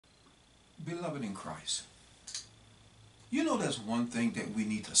Beloved in Christ, you know there's one thing that we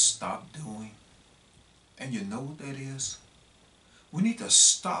need to stop doing, and you know what that is? We need to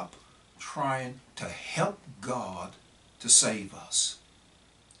stop trying to help God to save us.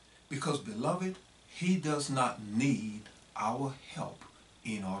 Because, beloved, He does not need our help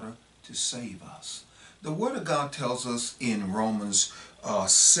in order to save us. The Word of God tells us in Romans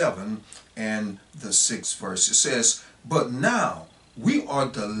 7 and the 6th verse, it says, "But now we are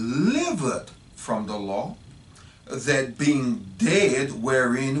delivered from the law, that being dead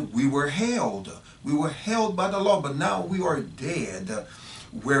wherein we were held." We were held by the law, but now we are dead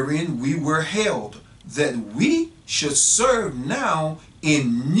wherein we were held, that we should serve now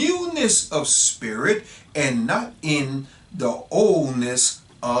in newness of spirit and not in the oldness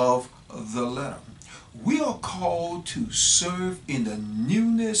of the letter. We are called to serve in the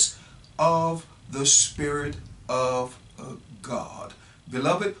newness of the Spirit of God.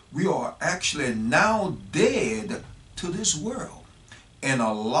 Beloved, we are actually now dead to this world and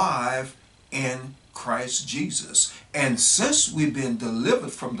alive in Christ Jesus. And since we've been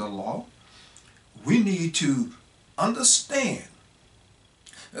delivered from the law, we need to understand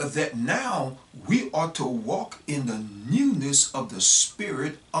that now we ought to walk in the newness of the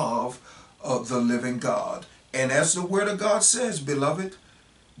Spirit of the living God. And as the Word of God says, beloved,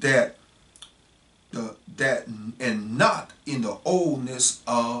 that and not in the oldness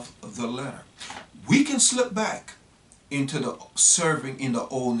of the letter. We can slip back into the serving in the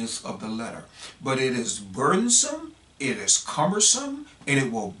oldness of the letter, but it is burdensome, it is cumbersome, and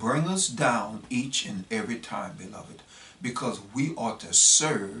it will bring us down each and every time, beloved, because we ought to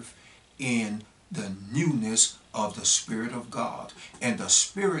serve in the newness of the Spirit of God, and the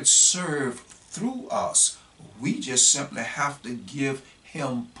Spirit serve through us. We just simply have to give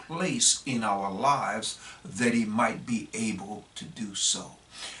Him place in our lives that He might be able to do so.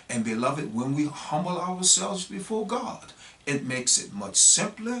 And beloved, when we humble ourselves before God, it makes it much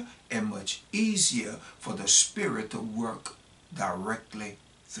simpler and much easier for the Spirit to work directly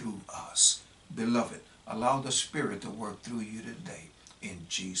through us. Beloved, allow the Spirit to work through you today in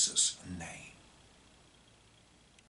Jesus' name.